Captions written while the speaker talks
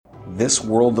this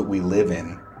world that we live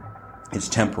in is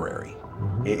temporary.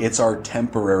 It's our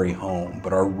temporary home,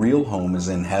 but our real home is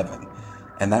in heaven.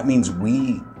 And that means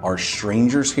we are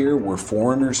strangers here, we're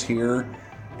foreigners here,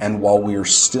 and while we are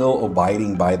still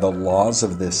abiding by the laws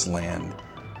of this land,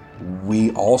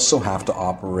 we also have to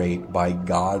operate by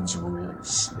God's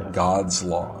rules, God's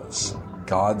laws,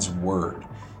 God's word.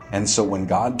 And so when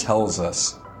God tells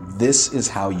us, this is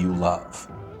how you love,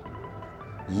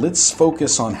 let's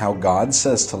focus on how God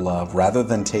says to love rather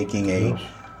than taking a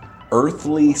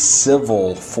earthly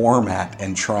civil format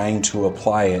and trying to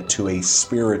apply it to a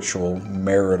spiritual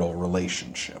marital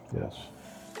relationship. Yes.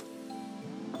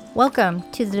 Welcome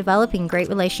to the Developing Great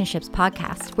Relationships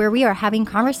podcast, where we are having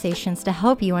conversations to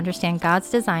help you understand God's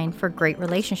design for great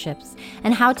relationships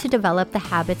and how to develop the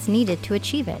habits needed to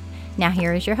achieve it. Now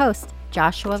here is your host,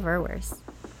 Joshua Verwers.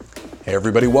 Hey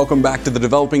everybody, welcome back to the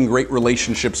Developing Great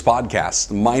Relationships podcast.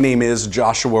 My name is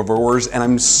Joshua Verwers, and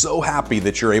I'm so happy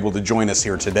that you're able to join us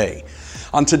here today.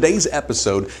 On today's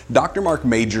episode, Dr. Mark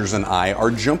Majors and I are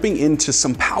jumping into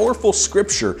some powerful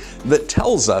scripture that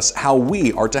tells us how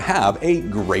we are to have a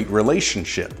great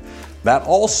relationship. That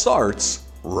all starts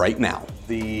right now.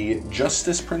 The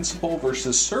justice principle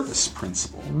versus service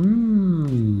principle.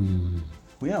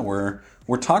 Yeah, we're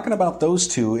talking about those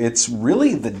two. It's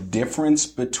really the difference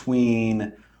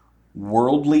between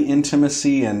worldly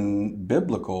intimacy and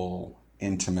biblical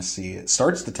intimacy. It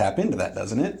starts to tap into that,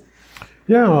 doesn't it?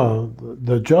 Yeah,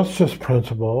 the justice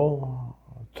principle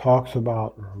talks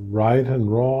about right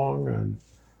and wrong, and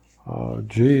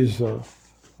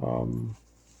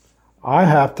I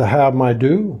have to have my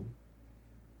due.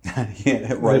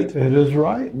 Yeah, right. It is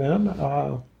right, man.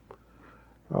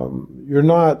 You're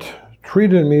not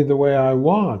treating me the way I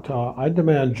want. I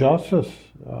demand justice.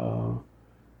 I'll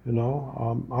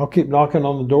keep knocking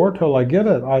on the door till I get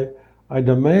it. I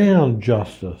demand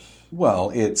justice.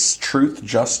 Well, it's truth,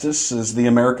 justice is the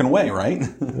American way, right?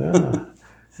 Yeah,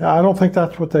 I don't think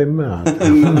that's what they meant.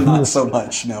 Not so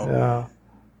much, no. Yeah,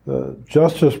 the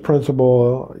justice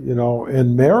principle,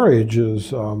 in marriage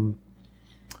is, I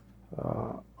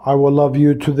will love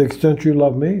you to the extent you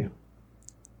love me.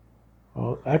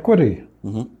 Equity.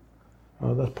 Mm-hmm.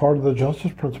 That's part of the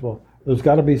justice principle. There's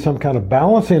got to be some kind of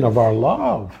balancing of our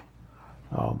love.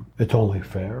 It's only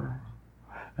fair.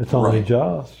 It's only right.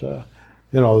 Just.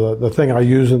 The thing I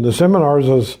use in the seminars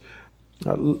is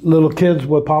little kids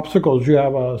with popsicles. You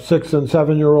have a 6 and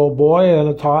 7-year-old boy, and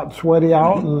it's hot, sweaty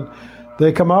out, and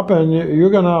they come up, and you're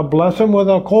going to bless them with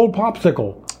a cold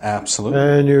popsicle. Absolutely.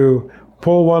 And you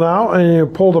pull one out, and you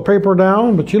pull the paper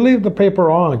down, but you leave the paper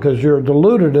on because you're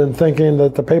deluded in thinking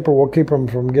that the paper will keep them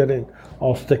from getting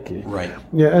all sticky. Right.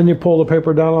 Yeah, and you pull the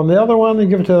paper down on the other one and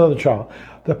give it to the other child.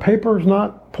 The paper's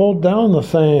not pulled down the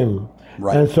same.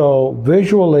 Right. And so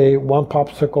visually, one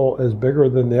popsicle is bigger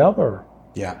than the other.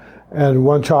 Yeah. And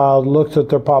one child looks at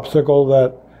their popsicle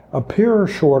that appears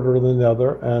shorter than the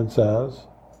other and says,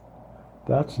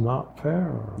 that's not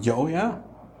fair. Oh, yeah.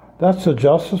 That's the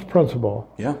justice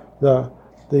principle. Yeah. The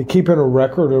keeping a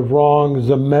record of wrongs,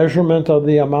 the measurement of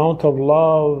the amount of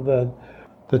love, and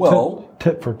the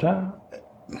tit for tat.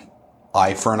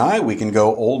 Eye for an eye. We can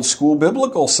go old school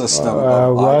biblical system.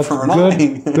 Eye for an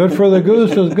eye. Good for the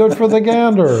goose is good for the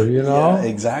gander, Yeah,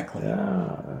 exactly.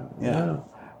 Yeah.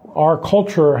 Our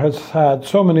culture has had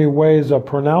so many ways of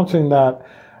pronouncing that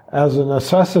as a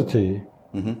necessity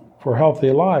for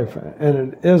healthy life,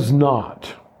 and it is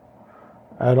not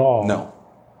at all. No.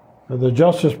 The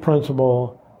justice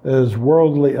principle is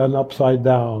worldly and upside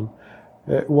down.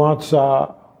 It wants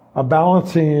a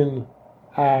balancing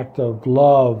act of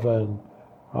love and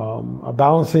a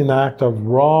balancing act of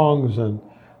wrongs, and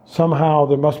somehow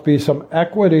there must be some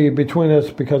equity between us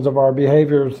because of our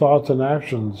behaviors, thoughts, and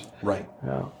actions. Right.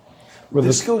 Yeah.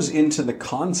 This goes into the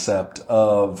concept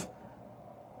of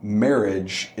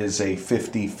marriage is a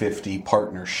 50-50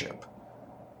 partnership.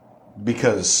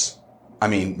 Because,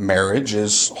 marriage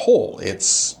is whole.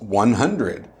 It's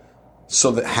 100.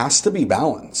 So that has to be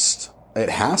balanced. It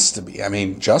has to be.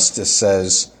 Justice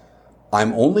says,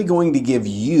 I'm only going to give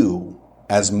you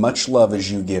as much love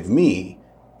as you give me,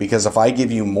 because if I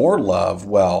give you more love,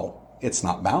 well, it's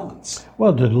not balanced.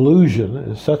 Well, delusion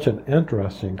is such an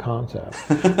interesting concept.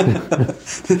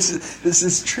 This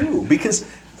is true, because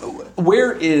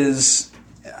where is,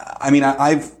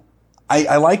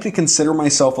 I like to consider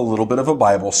myself a little bit of a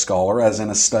Bible scholar, as in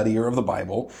a studier of the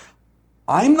Bible.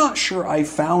 I'm not sure I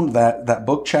found that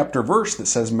book, chapter, verse that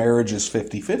says marriage is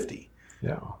 50-50.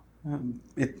 Yeah.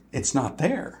 It's not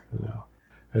there. No.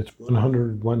 It's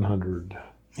 100-100.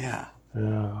 Yeah.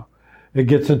 It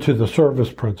gets into the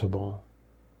service principle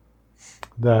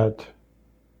that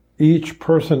each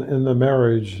person in the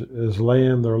marriage is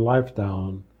laying their life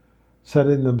down,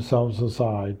 setting themselves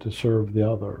aside to serve the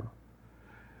other.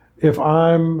 If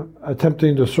I'm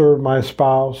attempting to serve my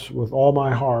spouse with all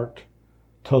my heart,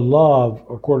 to love,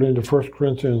 according to 1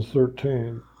 Corinthians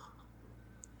 13,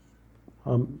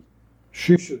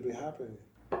 she should be happy.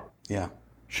 Yeah.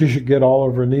 She should get all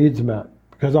of her needs met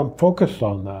because I'm focused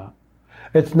on that.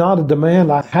 It's not a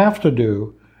demand I have to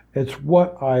do. It's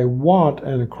what I want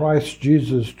in Christ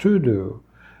Jesus to do.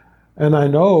 And I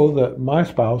know that my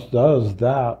spouse does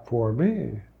that for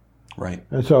me. Right.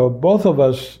 And so both of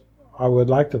us, I would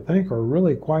like to think, are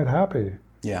really quite happy.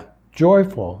 Yeah.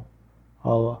 Joyful.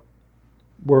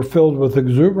 We're filled with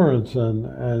exuberance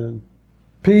and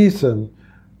peace and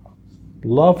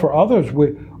love for others.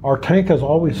 Our tank is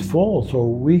always full, so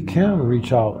we can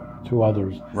reach out to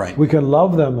others. Right. We can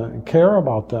love them and care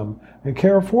about them and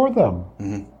care for them.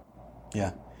 Mm-hmm.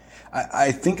 Yeah.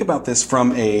 I think about this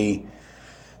from the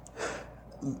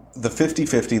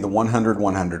 50-50, the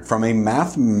 100-100. From a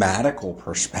mathematical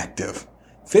perspective,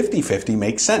 50-50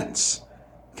 makes sense.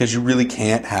 Because you really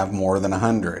can't have more than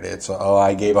 100. It's,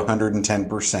 I gave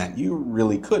 110%. You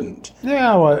really couldn't.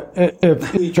 Yeah, well,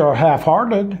 if each are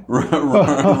half-hearted.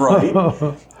 Right.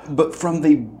 But from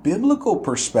the biblical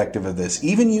perspective of this,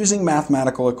 even using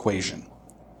mathematical equation,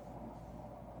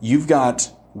 you've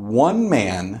got one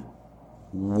man,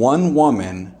 one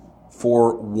woman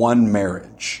for one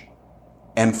marriage.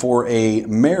 And for a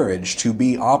marriage to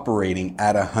be operating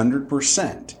at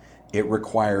 100%, it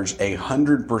requires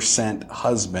 100%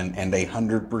 husband and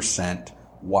 100%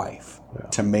 wife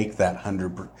to make that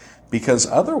 100%. Because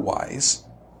otherwise,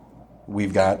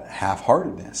 we've got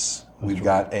half-heartedness. We've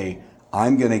got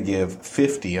I'm going to give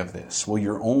 50 of this. Well,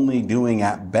 you're only doing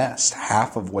at best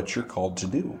half of what you're called to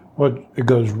do. Well, it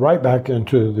goes right back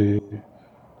into the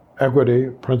equity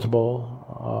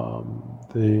principle,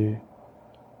 the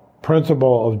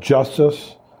principle of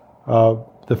justice. The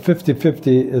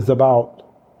 50-50 is about,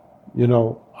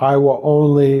 I will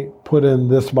only put in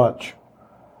this much,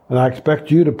 and I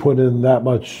expect you to put in that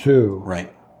much too.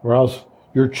 Right. Or else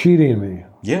you're cheating me.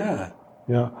 Yeah.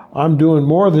 I'm doing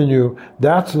more than you.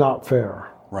 That's not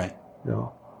fair. Right.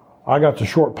 I got the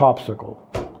short popsicle.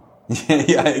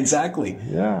 Yeah, exactly.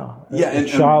 Yeah. Yeah,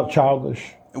 It's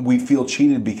childish. We feel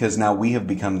cheated because now we have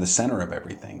become the center of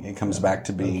everything. It comes back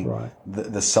to being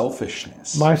the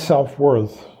selfishness. My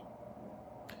self-worth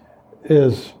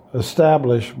is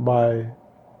established by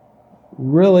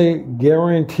really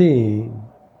guaranteeing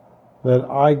that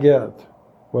I get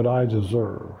what I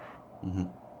deserve. Mm-hmm.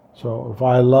 So if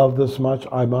I love this much,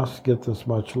 I must get this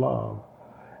much love.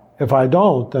 If I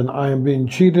don't, then I am being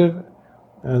cheated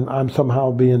and I'm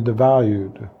somehow being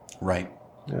devalued. Right.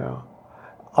 Yeah.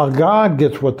 A God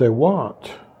gets what they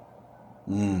want.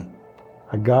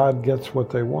 A God gets what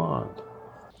they want.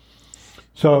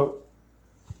 So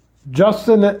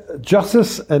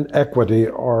justice and equity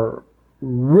are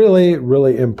really,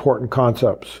 really important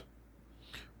concepts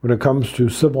when it comes to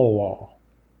civil law.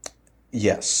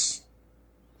 Yes.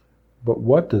 But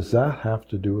what does that have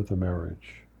to do with a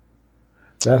marriage?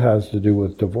 That has to do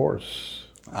with divorce.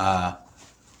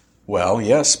 Well,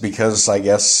 yes, because I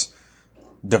guess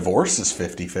divorce is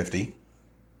 50-50. It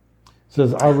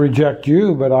says, I reject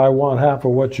you, but I want half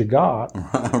of what you got.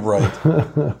 Right.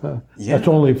 Yeah. That's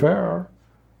only fair.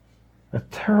 That's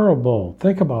terrible.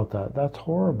 Think about that. That's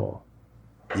horrible.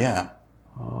 Yeah.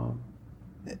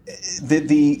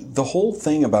 The whole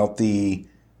thing about the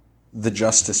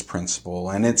justice principle,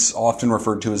 and it's often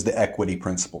referred to as the equity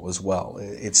principle as well.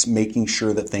 It's making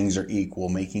sure that things are equal,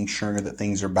 making sure that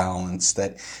things are balanced,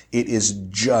 that it is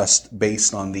just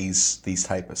based on these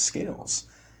type of scales.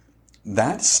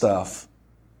 That stuff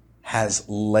has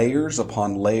layers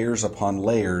upon layers upon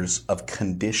layers of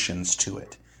conditions to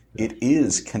it. Yes. It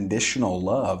is conditional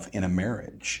love in a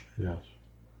marriage. Yes.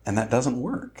 And that doesn't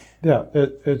work. Yeah,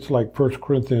 it's like 1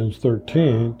 Corinthians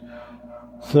 13,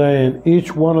 saying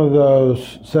each one of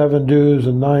those 7 do's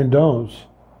and 9 don'ts,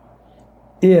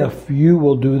 if you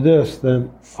will do this,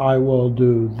 then I will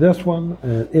do this one.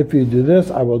 And if you do this,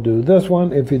 I will do this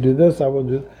one. If you do this, I will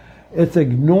do. It's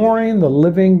ignoring the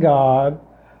living God,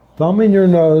 thumbing your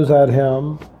nose at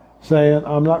him, saying,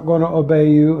 I'm not going to obey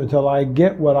you until I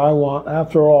get what I want.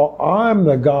 After all, I'm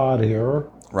the God here.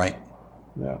 Right.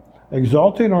 Yeah.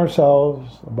 Exalting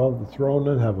ourselves above the throne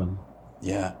in heaven.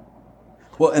 Yeah.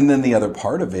 Well, and then the other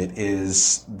part of it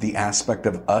is the aspect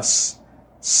of us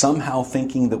somehow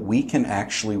thinking that we can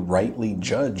actually rightly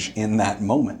judge in that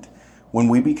moment. When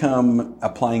we become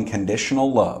applying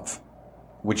conditional love,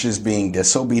 which is being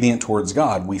disobedient towards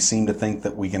God, we seem to think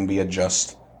that we can be a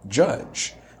just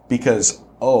judge. Because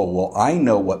oh, well, I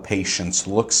know what patience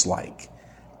looks like.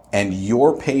 And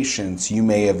your patience, you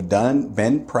may have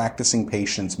been practicing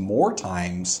patience more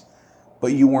times,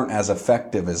 but you weren't as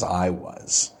effective as I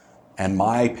was. And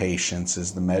my patience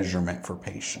is the measurement for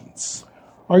patience.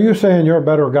 Are you saying you're a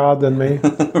better God than me?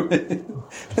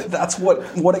 That's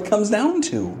what it comes down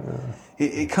to.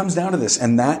 It comes down to this.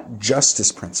 And that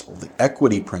justice principle, the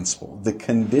equity principle, the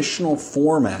conditional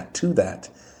format to that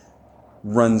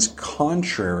runs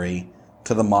contrary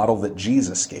to the model that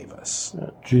Jesus gave us.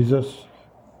 Jesus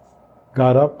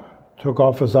got up, took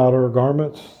off his outer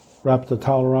garments, wrapped a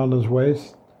towel around his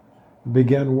waist, and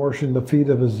began washing the feet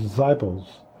of his disciples.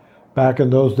 Back in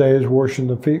those days, washing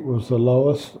the feet was the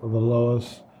lowest of the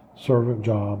lowest servant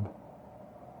job.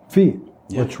 Feet,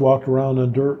 which walked around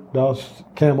in dirt, dust,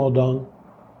 camel dung,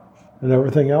 and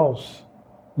everything else,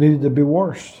 needed to be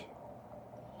washed.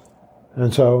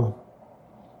 And so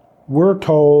we're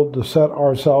told to set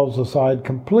ourselves aside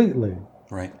completely.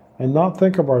 Right. And not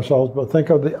think of ourselves, but think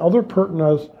of the other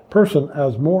person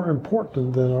as more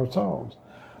important than ourselves.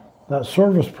 That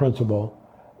service principle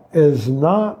is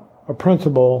not a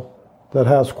principle that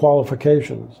has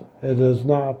qualifications. It is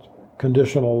not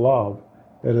conditional love.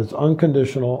 It is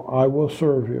unconditional. I will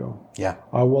serve you. Yeah.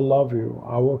 I will love you.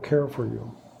 I will care for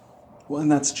you. Well,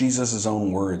 and that's Jesus'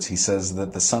 own words. He says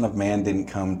that the Son of Man didn't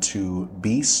come to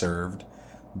be served,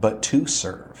 but to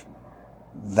serve.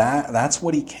 That's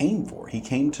what he came for. He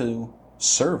came to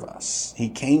serve us. He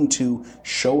came to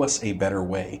show us a better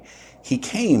way. He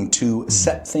came to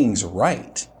set things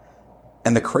right.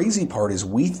 And the crazy part is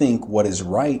we think what is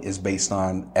right is based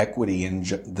on equity and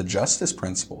the justice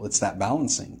principle. It's that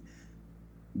balancing.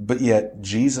 But yet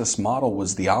Jesus' model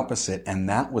was the opposite, and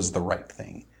that was the right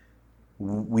thing.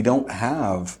 We don't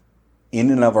have, in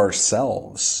and of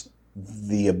ourselves,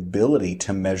 the ability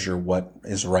to measure what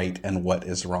is right and what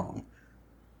is wrong.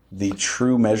 The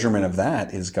true measurement of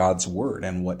that is God's word,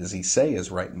 and what does he say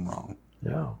is right and wrong.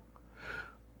 Yeah.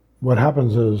 What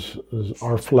happens is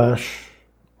our flesh,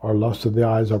 our lust of the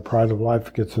eyes, our pride of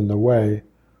life gets in the way.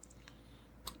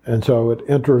 And so it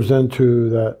enters into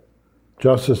that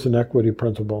justice and equity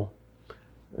principle,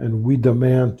 and we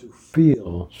demand to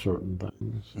feel certain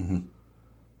things. Mm-hmm.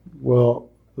 Well,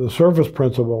 the service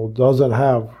principle doesn't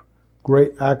have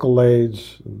great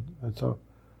accolades and stuff,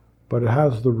 but it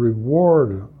has the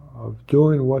reward of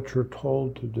doing what you're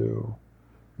told to do,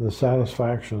 the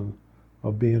satisfaction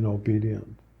of being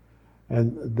obedient.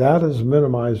 And that is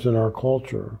minimized in our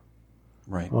culture.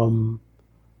 Right.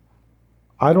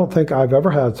 I don't think I've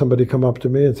ever had somebody come up to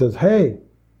me and says, "Hey,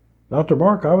 Dr.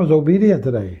 Mark, I was obedient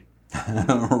today."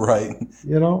 Right.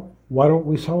 You know, why don't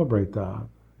we celebrate that?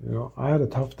 You know, I had a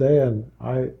tough day and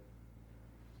I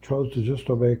chose to just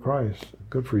obey Christ.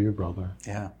 Good for you, brother.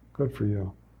 Yeah. Good for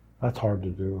you. That's hard to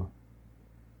do.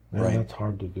 Man, right. That's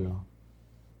hard to do.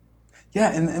 Yeah,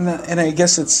 and I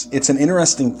guess it's an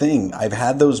interesting thing. I've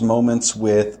had those moments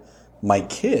with my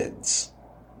kids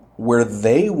where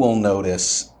they will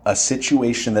notice a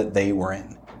situation that they were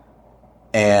in.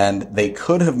 And they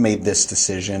could have made this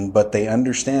decision, but they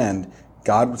understand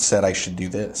God said I should do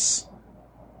this.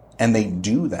 And they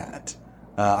do that.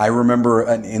 I remember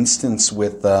an instance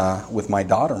with my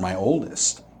daughter, my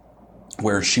oldest,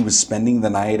 where she was spending the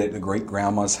night at a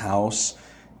great-grandma's house,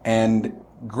 and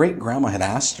great-grandma had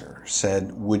asked her,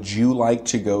 said, "Would you like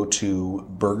to go to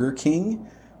Burger King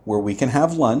where we can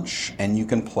have lunch and you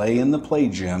can play in the play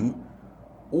gym,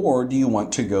 or do you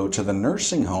want to go to the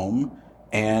nursing home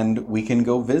and we can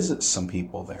go visit some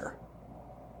people there?"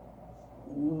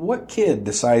 What kid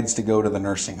decides to go to the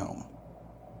nursing home?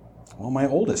 Well, my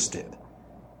oldest did.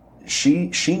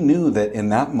 She knew that in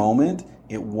that moment,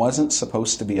 it wasn't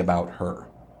supposed to be about her.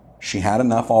 She had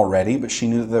enough already, but she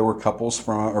knew that there were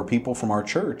people from our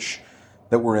church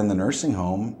that were in the nursing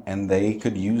home, and they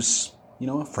could use,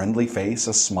 a friendly face,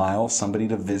 a smile, somebody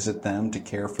to visit them, to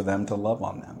care for them, to love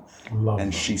on them.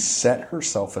 And she set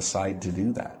herself aside to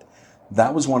do that.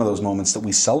 That was one of those moments that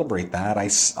we celebrate that.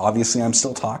 Obviously, I'm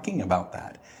still talking about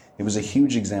that. It was a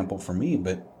huge example for me,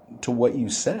 but to what you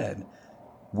said,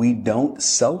 we don't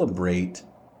celebrate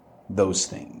those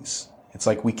things. It's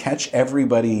like we catch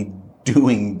everybody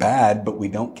doing bad, but we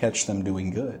don't catch them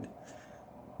doing good.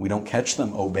 We don't catch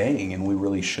them obeying, and we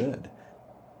really should.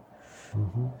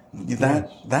 Mm-hmm.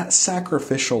 That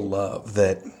sacrificial love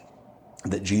that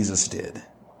Jesus did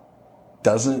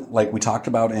doesn't, like we talked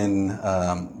about in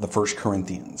the 1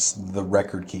 Corinthians, the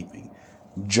record keeping.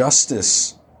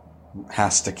 Justice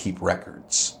has to keep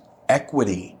records.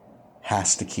 Equity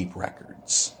has to keep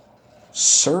records.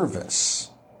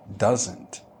 Service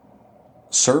doesn't.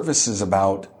 Service is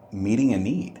about meeting a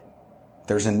need.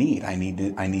 There's a need. I need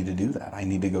to do that. I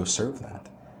need to go serve that.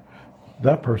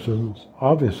 that person's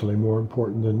obviously more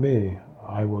important than me.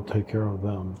 I will take care of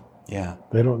them. Yeah.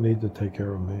 They don't need to take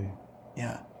care of me.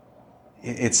 Yeah.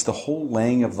 It's the whole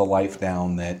laying of the life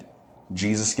down that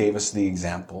Jesus gave us the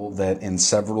example, that in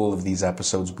several of these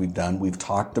episodes we've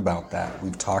talked about that.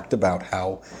 We've talked about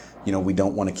how, we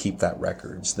don't want to keep that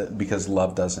records because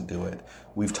love doesn't do it.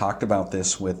 We've talked about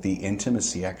this with the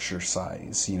intimacy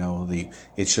exercise.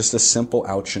 It's just a simple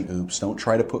ouch and oops. Don't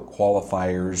try to put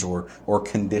qualifiers or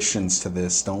conditions to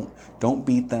this. Don't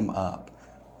beat them up.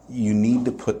 You need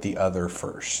to put the other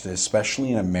first,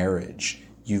 especially in a marriage.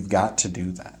 You've got to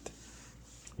do that.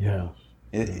 Yeah.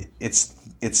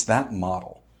 It's that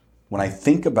model. When I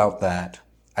think about that,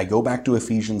 I go back to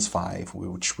Ephesians 5,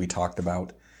 which we talked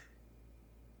about.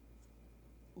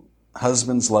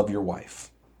 Husbands, love your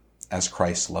wife as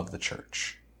Christ loved the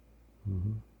church.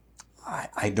 Mm-hmm.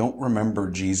 I don't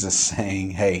remember Jesus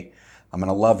saying, hey, I'm going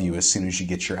to love you as soon as you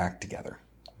get your act together.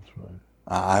 That's right.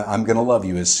 I'm going to love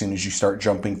you as soon as you start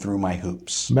jumping through my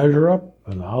hoops. Measure up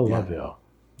and I'll love you.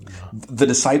 Yeah. The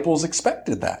disciples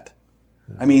expected that.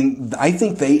 I mean, I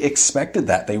think they expected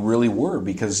that. They really were,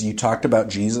 because you talked about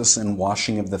Jesus and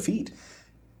washing of the feet.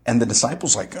 And the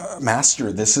disciples like,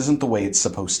 Master, this isn't the way it's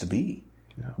supposed to be.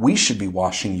 Yeah. We should be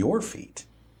washing your feet.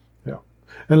 Yeah.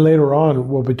 And later on,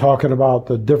 we'll be talking about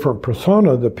the different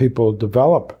persona that people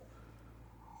develop,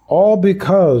 all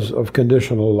because of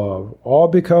conditional love, all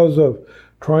because of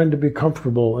trying to be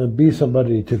comfortable and be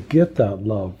somebody to get that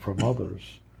love from others.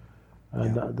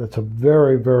 And that's a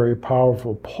very, very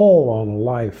powerful pull on a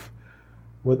life.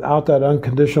 Without that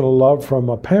unconditional love from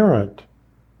a parent,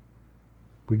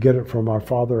 we get it from our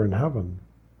Father in heaven.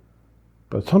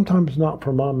 But sometimes not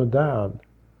from mom and dad.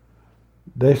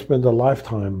 They spend a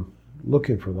lifetime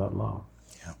looking for that love.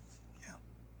 Yeah.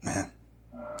 Man,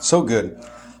 so good.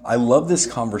 I love this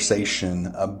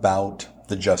conversation about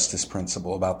the justice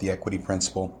principle, about the equity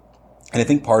principle. And I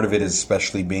think part of it is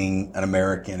especially being an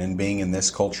American and being in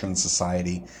this culture and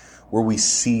society where we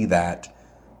see that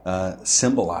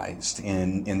symbolized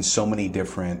in so many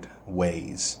different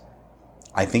ways.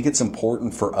 I think it's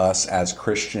important for us as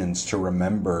Christians to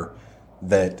remember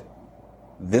that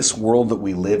this world that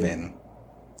we live in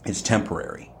is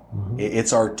temporary. Mm-hmm.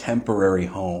 It's our temporary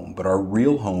home, but our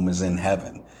real home is in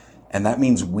heaven. And that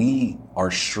means we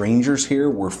are strangers here,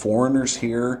 we're foreigners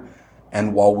here,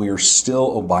 and while we are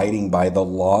still abiding by the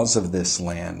laws of this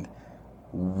land,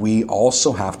 we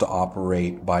also have to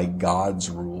operate by God's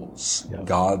rules,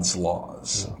 God's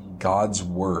laws, God's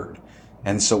word.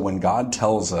 And so when God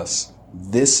tells us,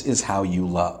 this is how you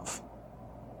love,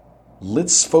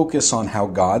 let's focus on how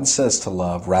God says to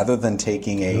love rather than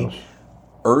taking a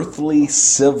earthly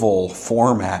civil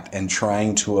format and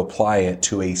trying to apply it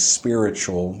to a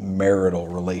spiritual marital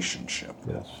relationship.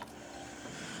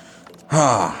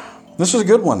 This was a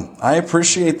good one. I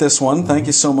appreciate this one. Thank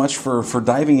you so much for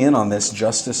diving in on this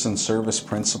justice and service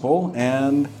principle.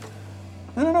 And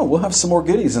I don't know, we'll have some more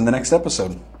goodies in the next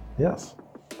episode. Yes.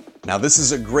 Now, this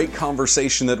is a great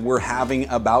conversation that we're having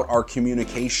about our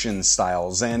communication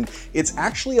styles, and it's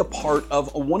actually a part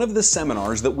of one of the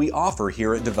seminars that we offer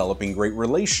here at Developing Great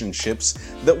Relationships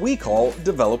that we call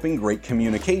Developing Great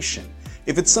Communication.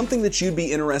 If it's something that you'd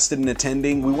be interested in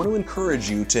attending, we want to encourage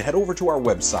you to head over to our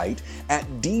website at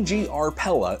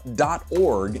dgrpella.org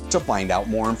to find out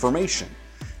more information.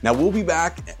 Now, we'll be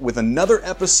back with another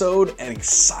episode and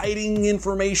exciting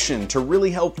information to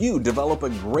really help you develop a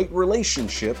great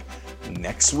relationship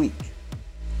next week.